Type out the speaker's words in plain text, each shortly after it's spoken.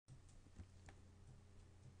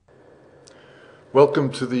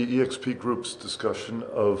Welcome to the EXP Group's discussion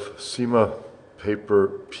of CIMA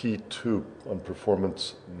Paper P2 on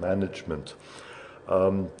performance management.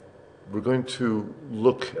 We're going to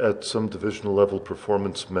look at some divisional level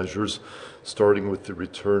performance measures, starting with the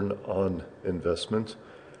return on investment.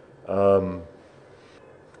 Now,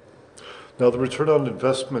 the return on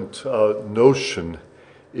investment notion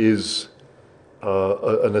is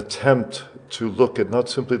an attempt to look at not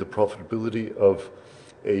simply the profitability of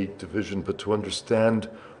a division, but to understand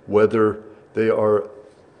whether they are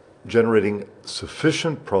generating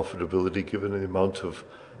sufficient profitability given the amount of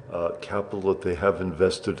capital that they have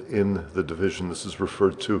invested in the division. This is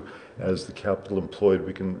referred to as the capital employed.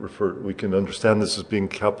 We can understand this as being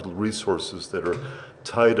capital resources that are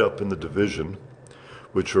tied up in the division,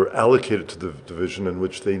 which are allocated to the division and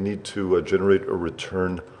which they need to generate a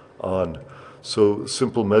return on. So a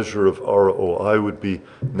simple measure of ROI would be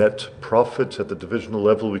net profit. At the divisional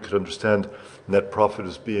level, we could understand net profit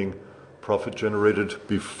as being profit generated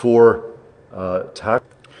before tax.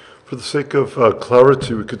 For the sake of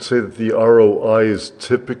clarity, we could say that the ROI is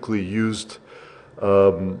typically used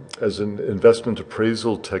as an investment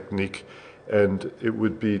appraisal technique, and it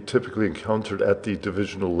would be typically encountered at the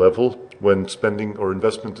divisional level when spending or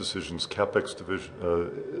investment decisions, CapEx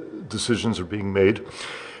decisions are being made.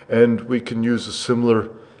 And we can use a similar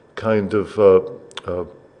kind of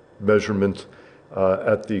measurement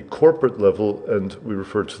at the corporate level, and we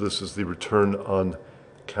refer to this as the return on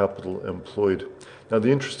capital employed. Now,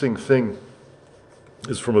 the interesting thing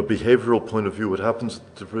is, from a behavioral point of view, what happens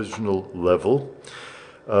at the divisional level.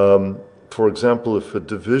 For example, if a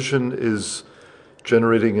division is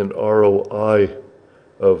generating an ROI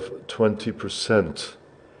of 20%,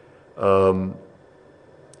 and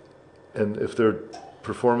if their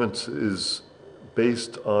performance is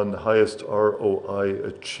based on highest ROI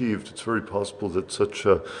achieved, it's very possible that such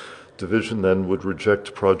a division then would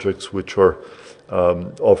reject projects which are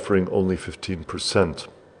offering only 15%.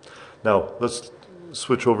 Now, let's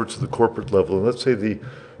switch over to the corporate level, and let's say the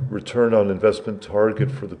return on investment target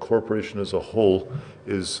for the corporation as a whole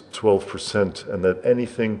is 12%, and that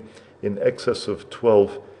anything in excess of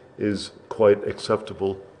 12 is quite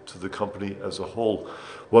acceptable to the company as a whole.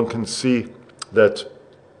 One can see that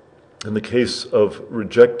in the case of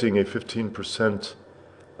rejecting a 15%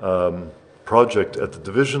 project at the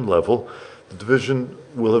division level, the division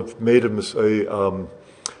will have made a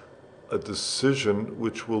decision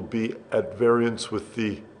which will be at variance with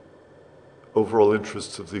the overall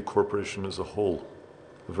interests of the corporation as a whole.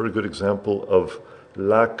 A very good example of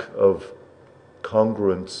lack of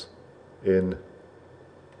congruence in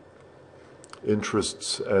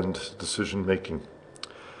interests and decision making.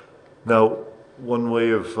 Now, one way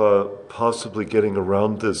of possibly getting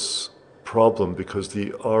around this problem, because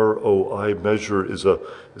the ROI measure is a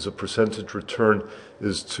percentage return,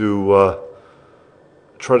 is to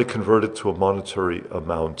try to convert it to a monetary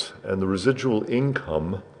amount. And the residual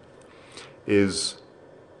income is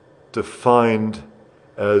defined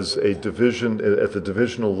as a division at the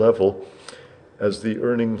divisional level as the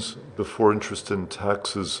earnings before interest and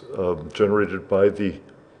taxes generated by the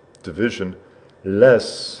division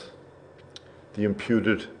less the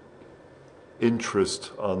imputed interest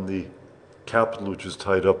on the capital which is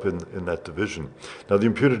tied up in that division. Now, the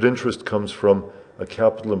imputed interest comes from a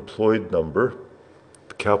capital employed number,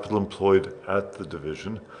 the capital employed at the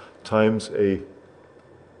division, times a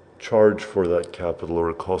charge for that capital, or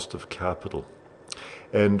a cost of capital.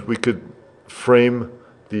 And we could frame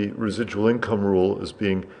the residual income rule as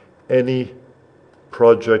being any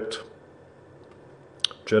project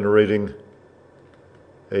generating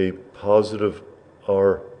a positive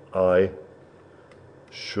RI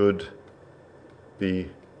should be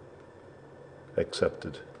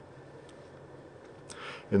accepted.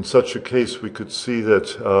 In such a case, we could see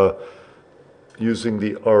that using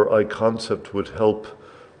the RI concept would help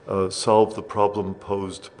solve the problem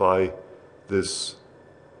posed by this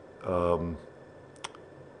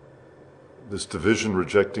this division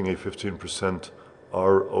rejecting a 15%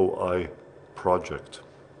 ROI project.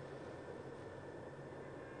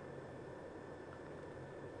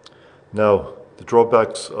 Now, the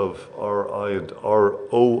drawbacks of RI and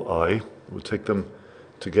ROI, we'll take them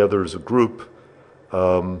together as a group.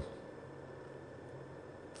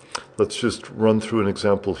 Let's just run through an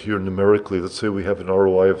example here numerically. Let's say we have an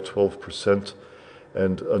ROI of 12%,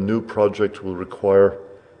 and a new project will require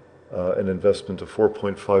an investment of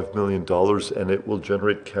 $4.5 million, and it will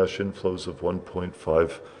generate cash inflows of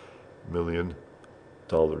 $1.5 million.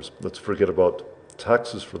 Let's forget about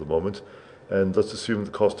taxes for the moment. And let's assume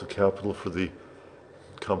the cost of capital for the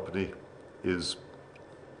company is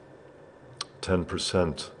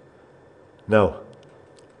 10%. Now,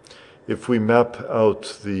 if we map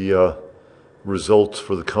out the results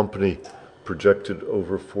for the company projected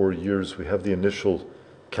over 4 years, we have the initial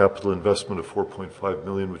capital investment of 4.5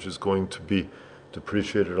 million, which is going to be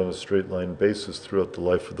depreciated on a straight line basis throughout the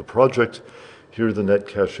life of the project. Here are the net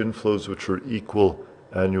cash inflows, which are equal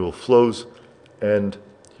annual flows. And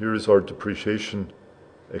here is our depreciation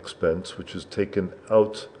expense, which is taken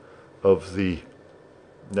out of the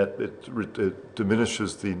net. It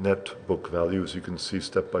diminishes the net book value, as you can see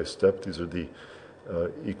step by step. These are the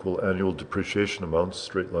equal annual depreciation amounts,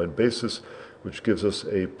 straight line basis, which gives us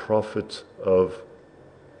a profit of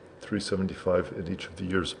 375 in each of the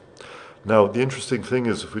years. Now, the interesting thing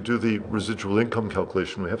is, if we do the residual income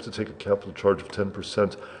calculation, we have to take a capital charge of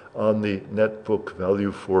 10% on the net book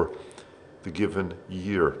value for the given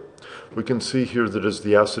year. We can see here that as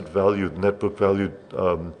the asset value, the net book value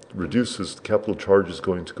reduces, the capital charge is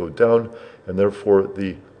going to go down, and therefore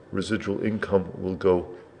the residual income will go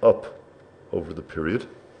up over the period.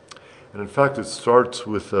 And in fact, it starts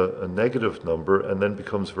with a negative number and then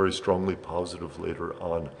becomes very strongly positive later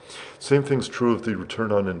on. Same thing's true of the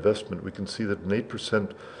return on investment. We can see that an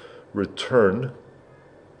 8% return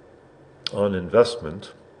on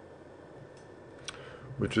investment,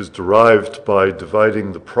 which is derived by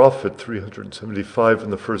dividing the profit, 375 in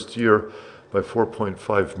the first year, by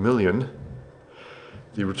 4.5 million.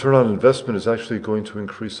 The return on investment is actually going to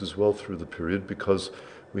increase as well through the period, because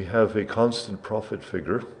we have a constant profit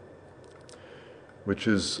figure, which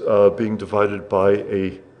is being divided by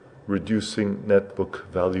a reducing net book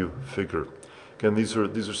value figure. Again, these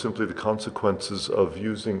are simply the consequences of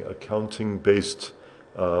using accounting-based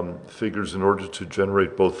figures in order to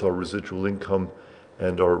generate both our residual income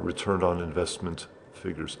and our return on investment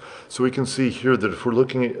figures. So we can see here that if we're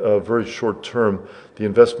looking at very short term, the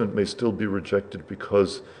investment may still be rejected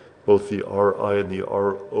because both the RI and the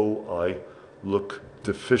ROI look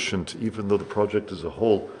deficient, even though the project as a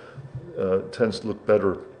whole tends to look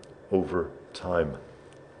better over time.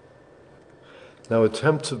 Now,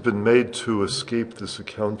 attempts have been made to escape this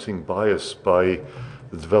accounting bias by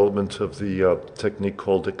the development of the technique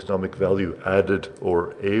called economic value added,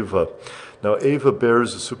 or EVA. Now, EVA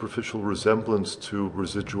bears a superficial resemblance to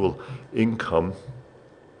residual income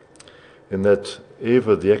in that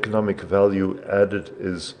EVA, the economic value added,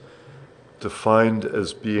 is defined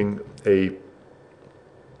as being a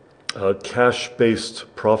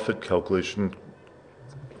cash-based profit calculation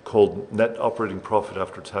called net operating profit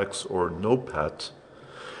after tax, or NOPAT.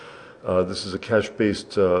 This is a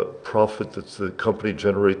cash-based profit that the company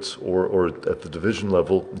generates, or at the division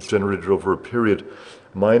level, generated over a period,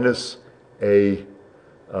 minus a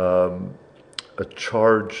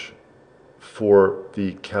charge for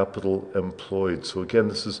the capital employed. So again,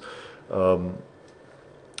 this is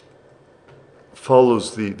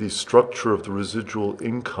follows the structure of the residual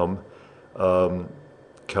income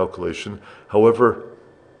calculation. However,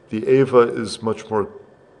 the EVA is much more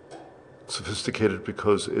sophisticated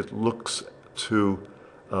because it looks to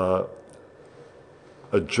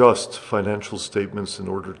adjust financial statements in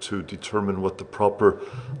order to determine what the proper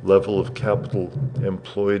level of capital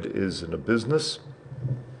employed is in a business.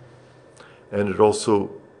 And it also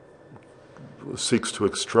seeks to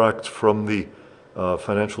extract from the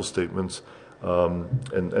financial statements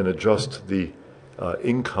and adjust the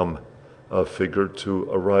income figure to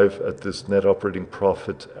arrive at this net operating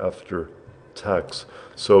profit after tax.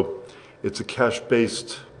 So it's a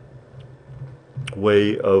cash-based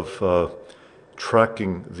way of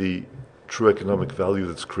tracking the true economic value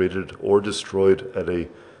that's created or destroyed at a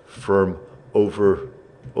firm over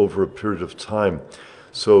a period of time.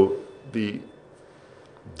 So the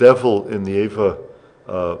devil in the EVA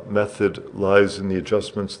method lies in the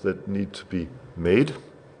adjustments that need to be made.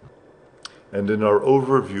 And in our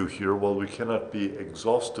overview here, while we cannot be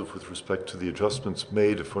exhaustive with respect to the adjustments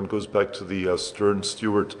made, if one goes back to the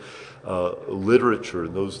Stern-Stewart literature,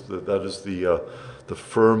 and that is the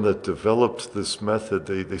firm that developed this method,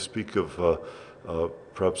 they speak of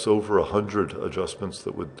perhaps over 100 adjustments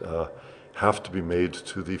that would have to be made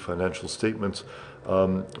to the financial statements.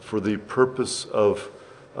 For the purpose of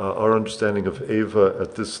our understanding of EVA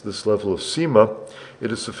at this level of CIMA,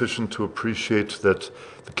 it is sufficient to appreciate that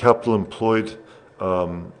the capital employed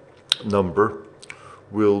number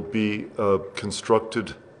will be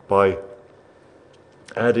constructed by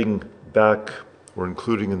adding back or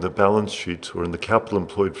including in the balance sheet or in the capital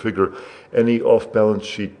employed figure any off-balance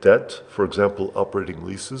sheet debt, for example, operating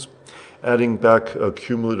leases, adding back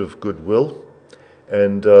cumulative goodwill,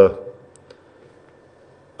 and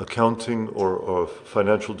accounting or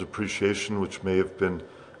financial depreciation which may have been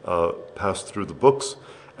passed through the books,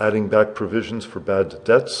 adding back provisions for bad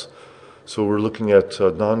debts. So we're looking at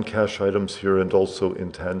non-cash items here and also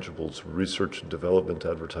intangibles, research and development,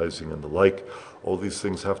 advertising, and the like. All these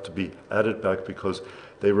things have to be added back because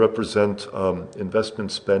they represent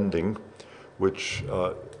investment spending, which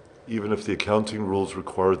even if the accounting rules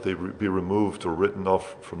require they be removed or written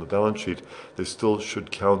off from the balance sheet, they still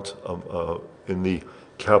should count in the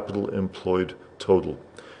capital employed total.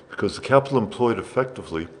 Because the capital employed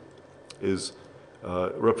effectively is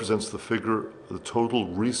represents the figure, the total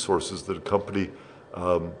resources that a company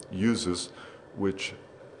uses, which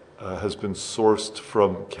has been sourced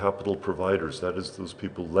from capital providers. That is, those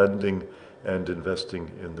people lending and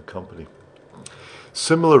investing in the company.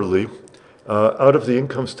 Similarly, out of the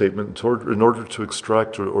income statement, in order to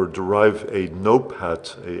extract or derive a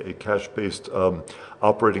NOPAT, a cash-based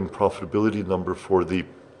operating profitability number for the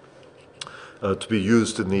to be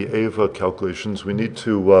used in the EVA calculations, we need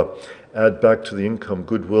to add back to the income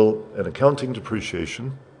goodwill and accounting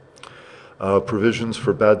depreciation, provisions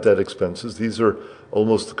for bad debt expenses. These are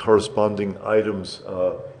almost the corresponding items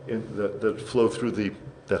that flow through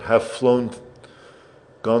that have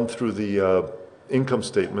gone through the income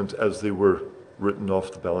statement as they were written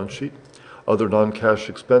off the balance sheet. Other non-cash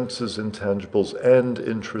expenses, intangibles, and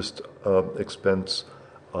interest expense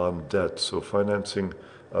on debt. So financing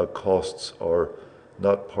costs are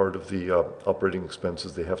not part of the operating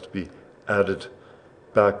expenses. They have to be added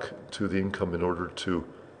back to the income in order to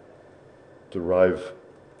derive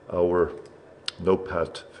our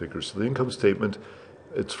NOPAT figures. So the income statement,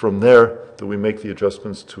 it's from there that we make the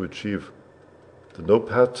adjustments to achieve the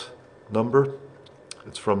NOPAT number.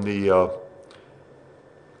 It's from the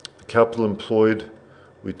capital employed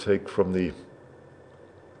we take from the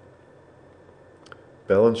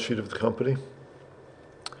balance sheet of the company.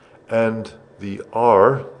 And the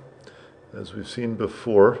R, as we've seen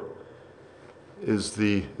before,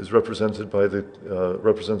 is represented by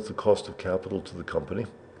represents the cost of capital to the company.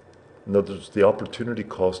 In other words, the opportunity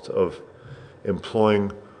cost of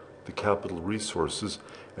employing the capital resources,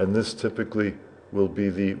 and this typically will be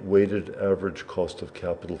the weighted average cost of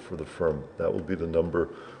capital for the firm. That will be the number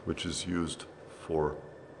which is used for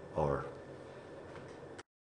R.